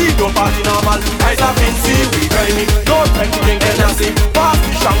 We don't party normal, eyes are Vincy, we grimy. No time to drink Hennessy, pass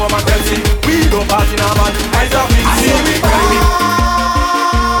the Shangham and Pepsi. We don't party normal, eyes are Vincy, we grimy.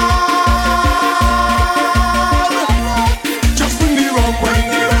 Just bring the rum, bring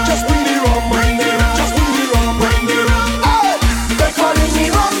the rum. Just bring the rum, bring the rum. Just bring the rum, bring the rum. Oh, they calling me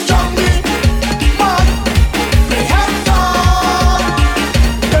rum jumping, man. They have done.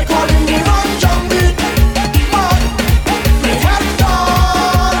 They calling me rum jumping, man. They have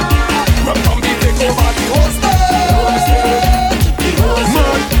done. Rum jumping take over the whole stage.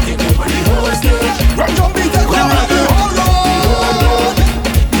 Man, take over the whole stage. Rum jumping take over the whole road.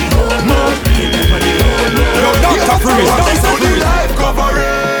 Man, take over the whole road. Dr. Freeze. Live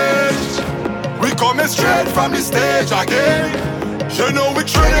coverage. We coming straight from the stage again. You know we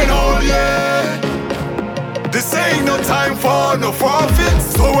training all year. This ain't no time for no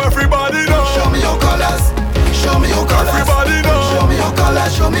forfeits. So everybody know. Show me your colors. Show me your colors. Everybody know. Show me your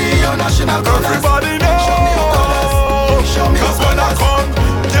colors. Show me your national colors. Everybody know. Show me your colors. Show me your colors. 'Cause when I come,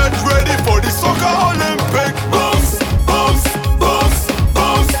 get ready for the Soca Olympic. Bounce, bounce, bounce,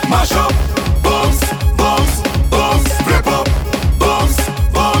 bounce. Mash up. Bounce, bounce, bounce. Flip up. Bounce,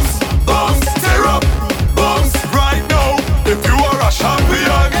 bounce, bounce. Tear up. Bounce. Right now, if you are a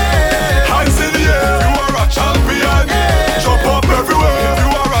champion, hands in the air. If you are a champion, jump up everywhere. If you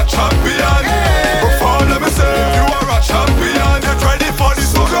are a champion, perform, let me say. If you are a champion, get ready for the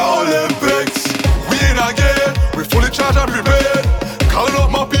Soca Olympics. We in again, we fully charged and prepared. Calling up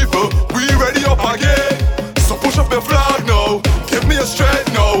my people, we ready up again.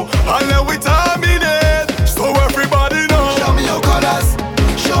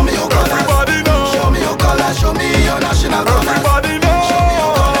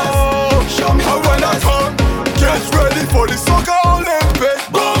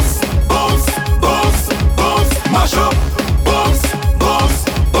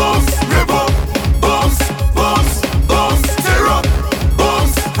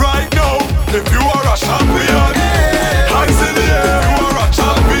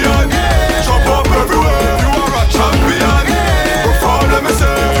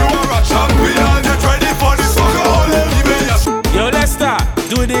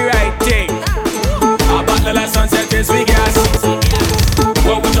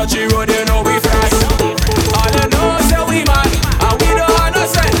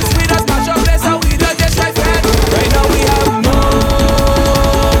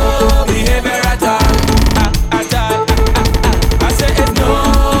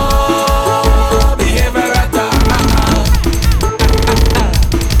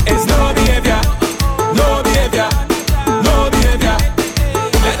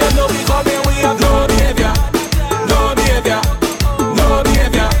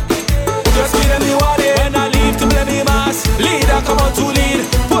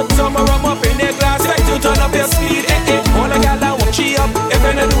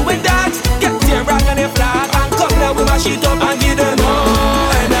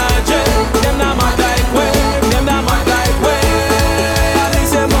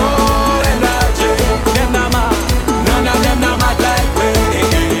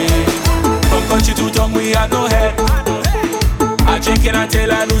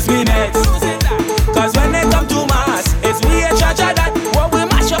 till I lose me net. Cause when they come to mass, it's we a church that when we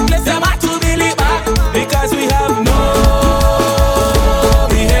mash up place, them have to believe back. Because we have no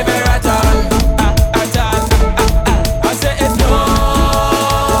behavior at all. At all. I say it's no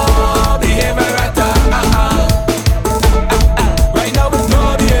behavior at all. Right now it's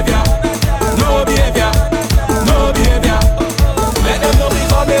no behavior. No behavior. No behavior. Let them know we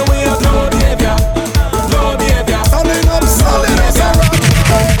coming, we have no behavior. No behavior. Standing up solid as a rock.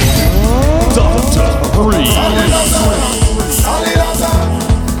 Dr. Freeze. Solid as a rock. Solid as a.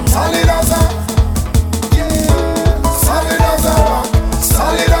 Solid as a. Yeah. Solid as a rock.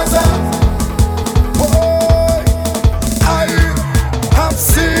 Solid as a. Boy, I have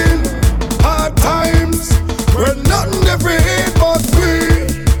seen hard times when nothing ever hit, but we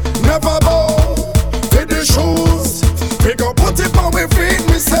never bow to the shoes. We go put it on we feet,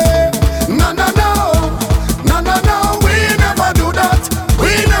 me say, no, no, no, no, no, no, we never do that.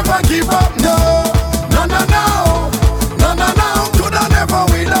 We never give up, no, no, no, no, no, no, no, coulda never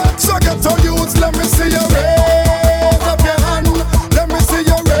we that. So get to youths, let me see you raise up your hand. Let me see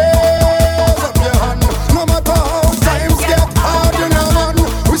you raise up your hand. No matter how times get hard, you know, man,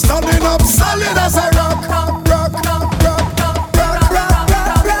 we standing up solid as a rock, rock, rock, rock, rock, rock, rock,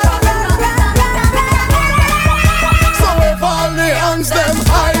 rock, rock. So if all the hands them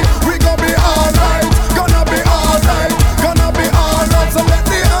high, we gonna be alright, gonna be alright, gonna be alright. So let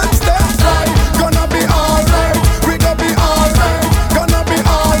the hands them fly, gonna be alright, we gonna be alright, gonna be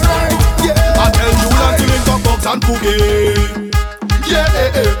alright. Yeah. I tell you that you link up box and boogie. Yeah,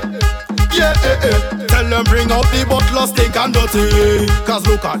 yeah, Tell them bring out the bottle, stink and dirty. Cause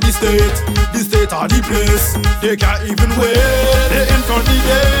look at the state of the place. They can't even wait, they in front the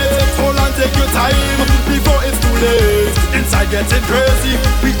gate. Hold on, take your time before it's too late. Inside getting crazy,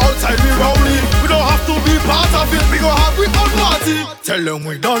 we outside we rowdy. We don't have to be part of it, we gon' have we own party. Tell them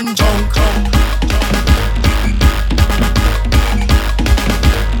we done junk.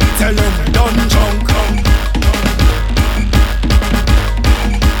 Tell them we done junk.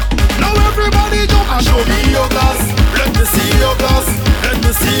 Now everybody jump and show me your glass. Let me see your glass. Let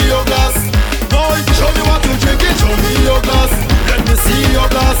me see your glass. Boy, show me what you drinking. Show me your glass. Let me see your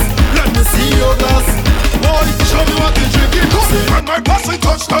glass. Let me see your glass. Boy, show me what you drinking. When my passing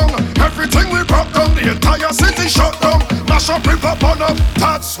touchdown, everything we brought down, the entire city shut down. Mash up, rip up, on up.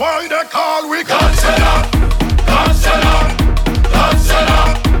 That's why they call we Godzilla. Godzilla.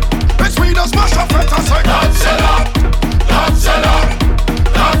 Godzilla. It's we that smash up, let us say Godzilla. Godzilla.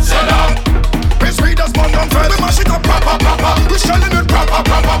 Godzilla. It's we that's born down fair. We mash it up proper, proper. We shelling it proper,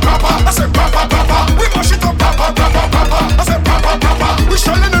 proper, proper. I say proper, proper. We mash it up proper, proper, proper. I say proper, proper. We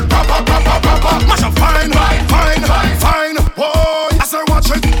shelling it proper, proper, proper. Mash up fine, fine, fine, fine. Whoa, I say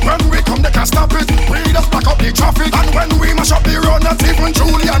watch it. When we come, they can't stop it. We just back up the traffic. And when we mash up the road, not even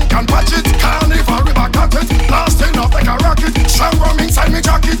Julian can patch it. Carnival, we back at it. Blasting off like a rocket. Strong rum inside me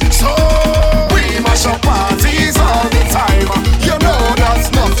jacket. So we mash up parties all the time. You know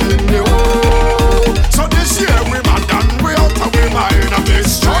that's nothing new. So this year we mad and we out of we mind of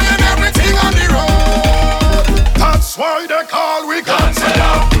destroying everything on the road. That's why they call we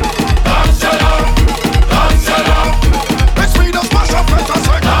Godzilla. Godzilla. Godzilla. Let's read us mash up let us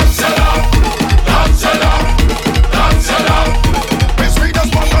say Godzilla. Godzilla. Godzilla. Let's read us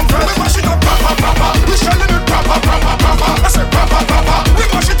mash up we mash it up proper proper. We shelling it proper proper proper. I say proper proper. We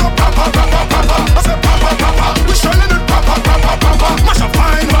mash it up proper proper proper. I say proper proper. We shelling it proper proper proper. Mash up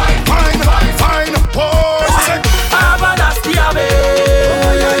fine fine fine fine. Whoa. I say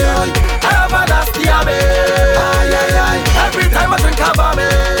every time I drink a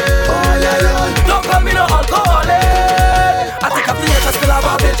vomit. Don't call me no alcoholic. I take off the H, I still have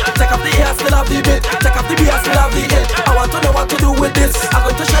a bitch. Take off the A, I still have the bit. Take off the B, I still have the hit. I want to know what to do with this. I'm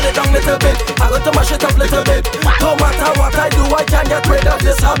going to shut it down little bit. I'm going to mash it up little bit. No matter what I do, I can't get rid of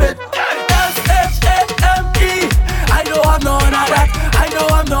this habit. S-H-A-M-E. I know I'm none of that. I know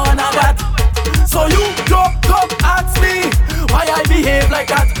I'm none of that. So you don't come ask me why I behave like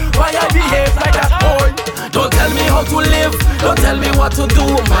that. Why I behave like that, boy. Don't tell me how to live. Don't tell me what to do.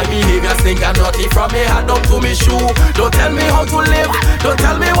 My behavior stink and naughty from me head down to me shoe. Don't tell me how to live. Don't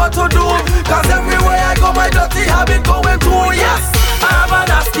tell me what to do. Cause everywhere I go my dirty habit going through. Yes, I have a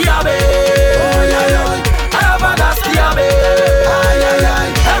nasty habit. I have a nasty habit.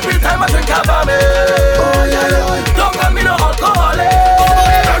 Every time I drink a vomit. Don't call me no alcoholic.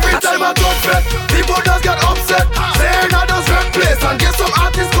 Every time I go fed, people just get upset. Saying I just run place and get some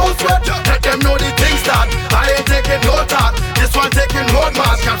artists go sweat. Let them know the things that I ain't taking no talk. This one taking road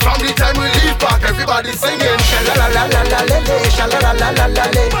mask. And from the time we leave back, everybody singing sha-la-la-la-la-la-le,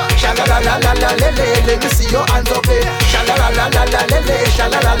 sha-la-la-la-la-la-le, sha-la-la-la-la-la-le. Let me see your hands up, sha Sha-la-la-la-la-la-le,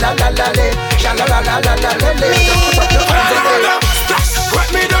 sha-la-la-la-la-la-le, sha-la-la-la-la-la-le. Splash,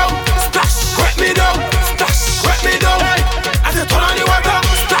 wet me down, splash, wet me down, splash, wet me down. As you turn on the water,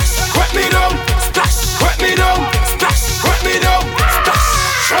 splash, wet me down, splash, wet me down, splash, wet me down, splash.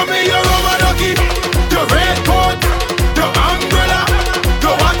 Show me your rubber ducky, your raincoat, your umbrella,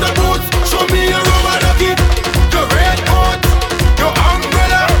 your water boots. Show me your rubber ducky, your raincoat, your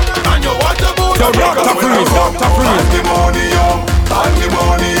umbrella, and your water boots. Dr. Freeze. Pandemonium,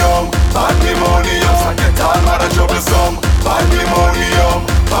 pandemonium, pandemonium. So get all mad and troublesome. Pandemonium,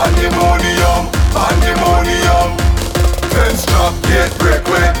 pandemonium, pandemonium. Fence drop, gate break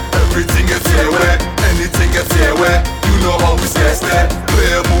way. Everything gets here way, anything gets here way. You know how we stay there.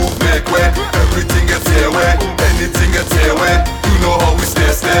 Play a move, make way. Everything gets here way, anything gets here way. You know how we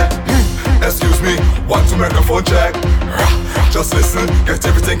stay there. Excuse me, want to microphone check? Just listen, get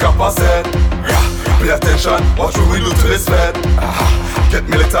everything Kappa said. Pay attention, watch what we do to this fed. Get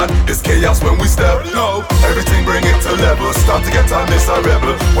militant, it's chaos when we step. No, everything bring it to level. Start to get on this a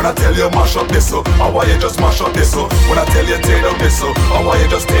rebel. When I tell you mash up this so, or why you just mash up this so. When I tell you tear down this so, or why you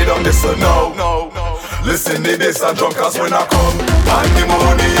just tear down this so. No, listen to this and drunk as when I come.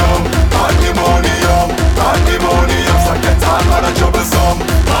 Pandemonium, pandemonium, pandemonium. So get on man and troublesome.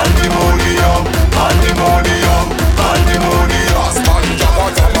 Pandemonium, pandemonium, pandemonium. Last man, jump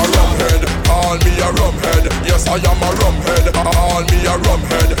out of my rum head. Call me a rum head. Yes, I am a rum head. Call me a rum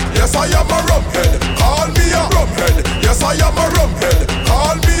head. Yes, I am a rum head. Call me a rum head. Yes, I am a rum head.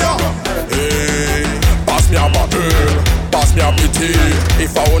 Call me a hey. Pass me a bottle. Pass me a pity.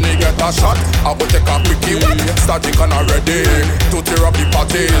 If I only get a shot, I go take a quickie. Static and I'm ready to tear up the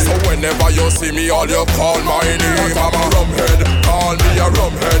party. So whenever you see me, all you call my name. I'm a rum head. Call me a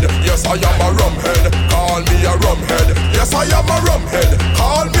rum head. Yes, I am a rum head. Call me a rum head. Yes, I am a rum head.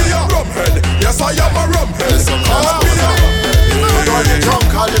 Call me a rum head. Yes, I am a rum head. Call me a when you're drunk,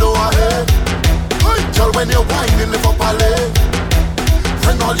 call it overhead. Girl, when you're whining, lift up a leg.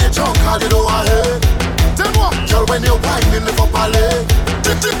 When all you're drunk, call it overhead. Then what? Girl, when you're whining, lift up a leg.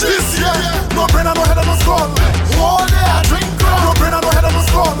 This year, no brain and no head on the skull. All day I drink rum. No brain and no head on the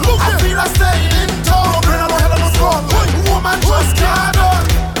skull. I feel I staying in town. No brain and no head on the skull. Woman just can't done.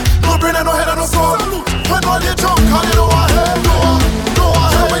 No brain and no head on the skull. When all you're drunk, call it overhead. No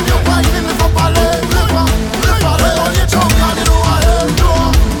head. When you're whining, lift up a leg. Lift up. When all you're drunk, call it overhead.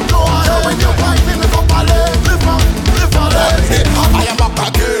 No head. When you're whining, lift up a leg. Lift up. I am back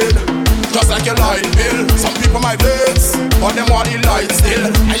again, just like a light bill. Some people might blitz, but them want the light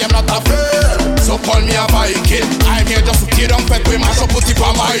still. I am not afraid, so call me a Viking. I'm here just to tear down pet with mash up, put it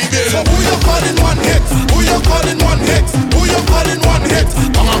on my bill. So who you calling one hit? Who you calling one hit? Who you calling one hit?